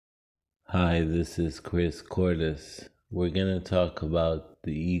Hi, this is Chris Cordes. We're going to talk about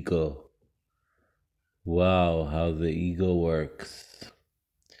the ego. Wow, how the ego works.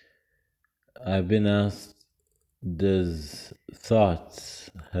 I've been asked, does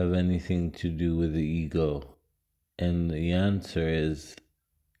thoughts have anything to do with the ego? And the answer is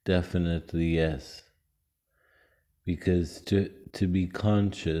definitely yes. Because to be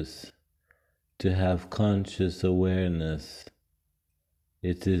conscious, to have conscious awareness,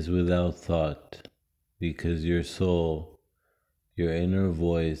 it is without thought. Because your soul, your inner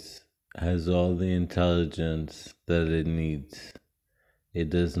voice, has all the intelligence that it needs. It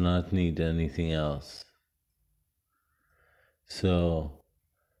does not need anything else. So,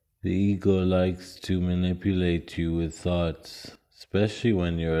 the ego likes to manipulate you with thoughts, especially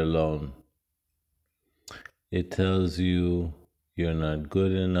when you're alone. It tells you you're not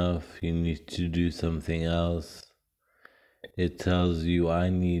good enough, you need to do something else. It tells you, I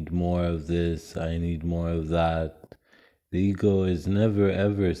need more of this, I need more of that. The ego is never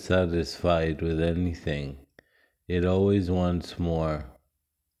ever satisfied with anything. It always wants more.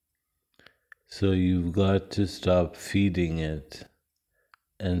 So you've got to stop feeding it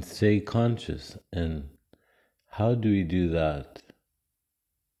and stay conscious. And how do we do that?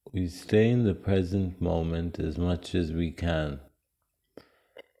 We stay in the present moment as much as we can.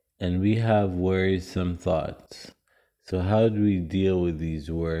 And we have worrisome thoughts. So how do we deal with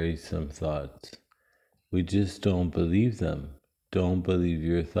these worrisome thoughts? We just don't believe them. Don't believe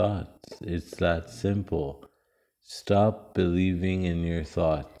your thoughts. It's that simple. Stop believing in your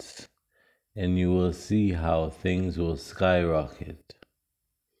thoughts, and you will see how things will skyrocket.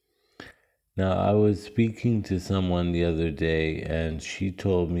 Now, I was speaking to someone the other day, and she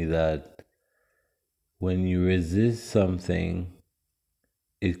told me that when you resist something,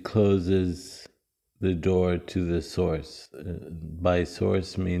 it closes the door to the source. By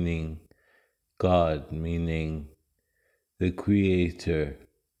source, meaning God, meaning the Creator.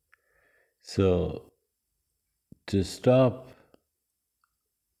 So, to stop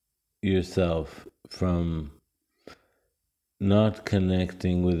yourself from not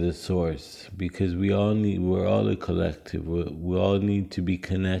connecting with the source, because we're all a collective, we all need to be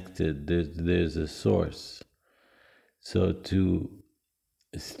connected. There's a source. So to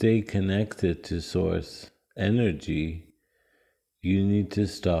stay connected to source energy, you need to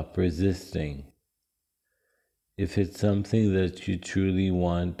stop resisting. If it's something that you truly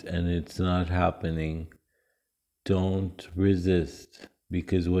want and it's not happening, don't resist,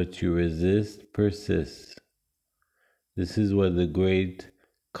 because what you resist persists. This is what the great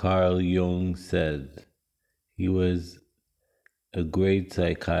Carl Jung said. He was a great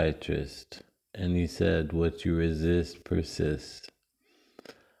psychiatrist, and he said, what you resist persists.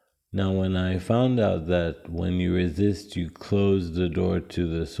 Now, when I found out that when you resist, you close the door to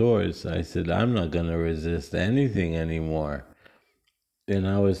the source, I said, I'm not going to resist anything anymore. And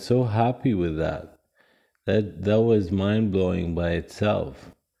I was so happy with that. That was mind-blowing by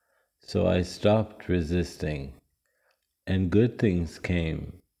itself. So I stopped resisting, and good things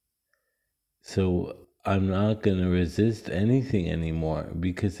came. So I'm not going to resist anything anymore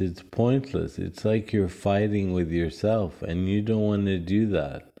because it's pointless. It's like you're fighting with yourself, and you don't want to do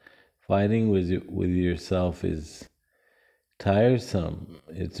that. Fighting with yourself is tiresome.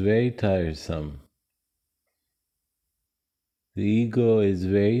 It's very tiresome. The ego is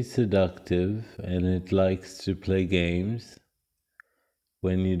very seductive, and it likes to play games.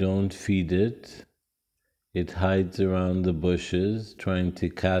 When you don't feed it, it hides around the bushes, trying to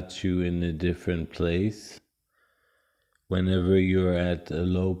catch you in a different place. Whenever you're at a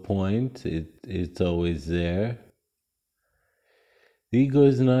low point, it's always there. The ego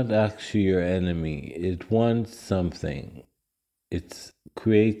is not actually your enemy. It wants something. It's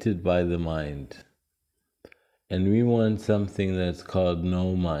created by the mind. And we want something that's called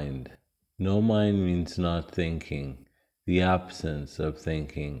no mind. No mind means not thinking, the absence of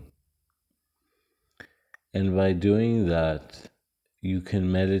thinking. And by doing that, you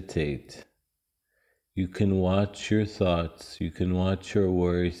can meditate. You can watch your thoughts. You can watch your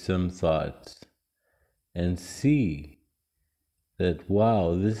worrisome thoughts and see that,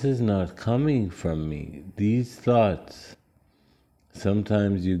 wow, this is not coming from me. These thoughts,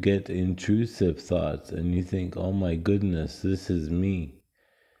 sometimes you get intrusive thoughts and you think, oh my goodness, this is me.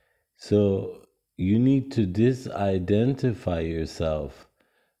 So you need to disidentify yourself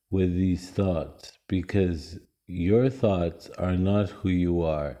with these thoughts, because your thoughts are not who you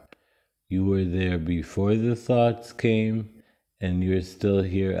are. You were there before the thoughts came, and you're still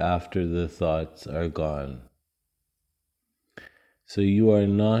here after the thoughts are gone. So you are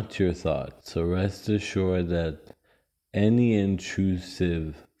not your thoughts. So rest assured that any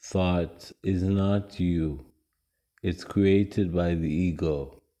intrusive thought is not you. It's created by the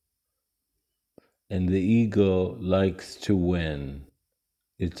ego. And the ego likes to win.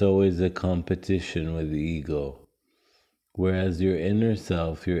 It's always a competition with the ego. Whereas your inner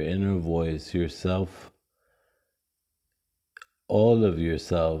self, your inner voice, yourself, all of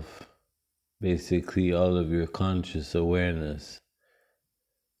yourself, basically all of your conscious awareness,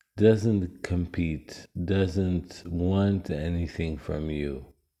 doesn't compete, doesn't want anything from you.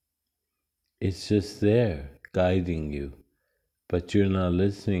 It's just there, guiding you. But you're not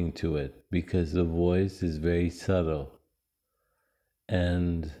listening to it because the voice is very subtle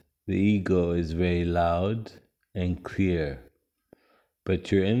and the ego is very loud and clear.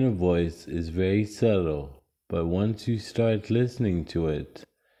 But your inner voice is very subtle. But once you start listening to it,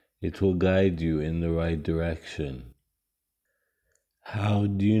 it will guide you in the right direction. How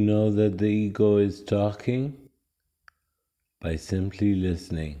do you know that the ego is talking? By simply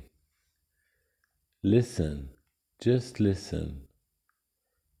listening. Listen, just listen,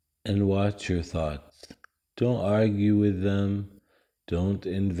 and watch your thoughts. Don't argue with them, don't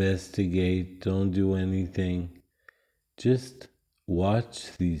investigate, don't do anything. Just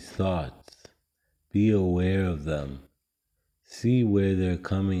watch these thoughts, be aware of them, see where they're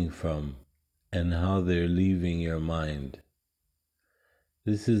coming from and how they're leaving your mind.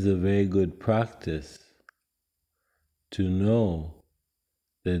 This is a very good practice to know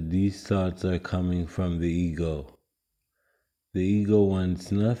that these thoughts are coming from the ego. The ego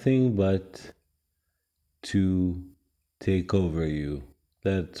wants nothing but to take over you.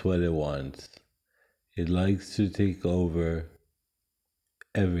 That's what it wants. It likes to take over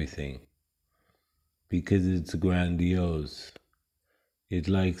everything because it's grandiose. It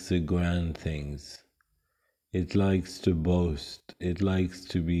likes the grand things. It likes to boast. It likes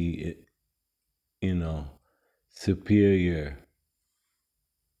to be, superior.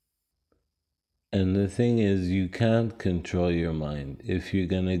 And the thing is, you can't control your mind. If you're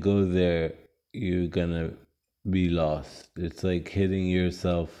gonna go there, you're gonna be lost. It's like hitting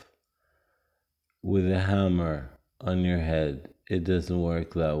yourself with a hammer on your head. It doesn't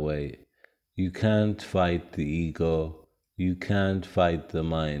work that way. You can't fight the ego. You can't fight the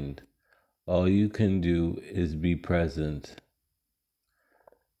mind. All you can do is be present.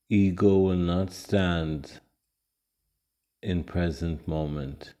 Ego will not stand in present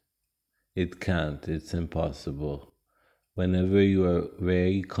moment. It can't. It's impossible. Whenever you are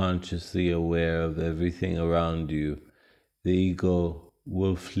very consciously aware of everything around you, the ego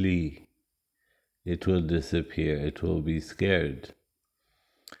will flee. It will disappear. It will be scared.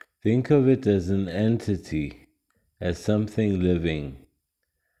 Think of it as an entity, as something living.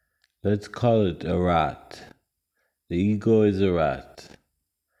 Let's call it a rat. The ego is a rat.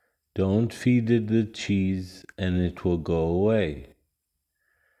 Don't feed it the cheese and it will go away.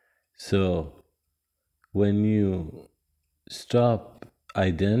 So, when you stop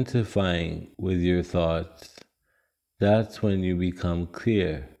identifying with your thoughts, that's when you become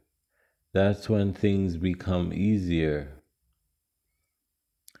clear. That's when things become easier.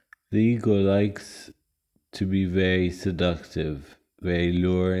 The ego likes to be very seductive, very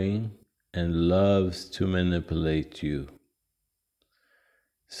luring, and loves to manipulate you.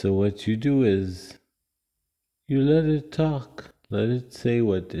 So what you do is you let it talk, let it say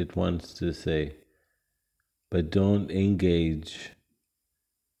what it wants to say, but don't engage,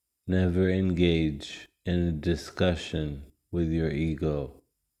 never engage in a discussion with your ego,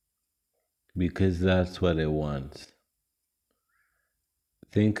 because that's what it wants.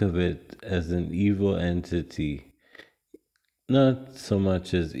 Think of it as an evil entity, not so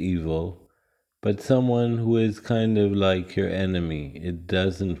much as evil, but someone who is kind of like your enemy. It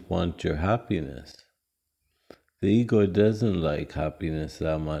doesn't want your happiness. The ego doesn't like happiness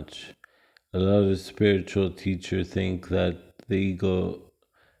that much. A lot of spiritual teachers think that the ego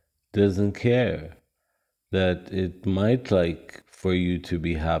doesn't care, that it might like for you to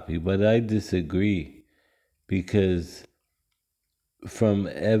be happy, but I disagree because from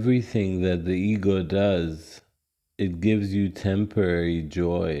everything that the ego does, it gives you temporary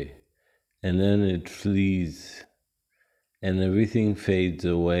joy and then it flees and everything fades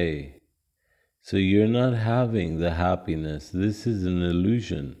away. So you're not having the happiness. This is an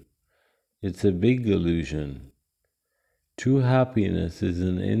illusion. It's a big illusion. True happiness is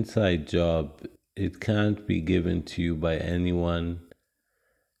an inside job. It can't be given to you by anyone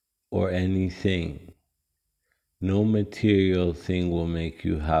or anything. No material thing will make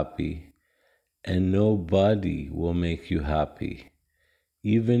you happy, and no body will make you happy.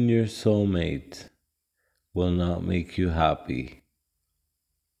 Even your soulmate will not make you happy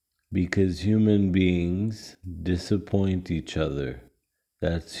because human beings disappoint each other.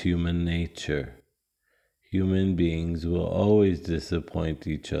 That's human nature. Human beings will always disappoint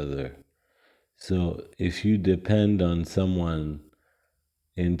each other. So if you depend on someone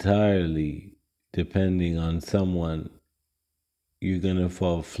entirely, depending on someone, you're going to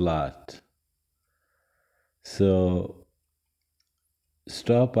fall flat. So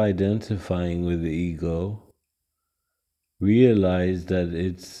stop identifying with the ego. Realize that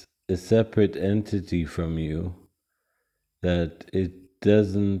it's a separate entity from you, that it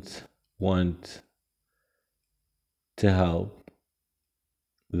doesn't want to help,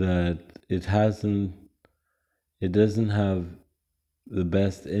 that it doesn't have the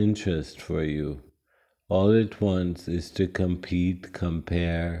best interest for you. All it wants is to compete,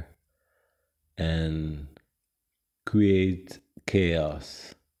 compare, and create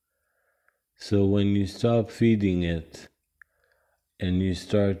chaos. So when you stop feeding it and you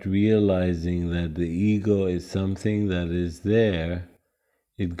start realizing that the ego is something that is there,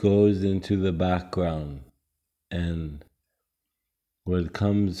 it goes into the background, and what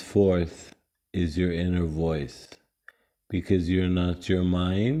comes forth is your inner voice. Because you're not your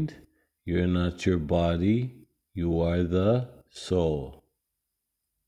mind, you're not your body, you are the soul.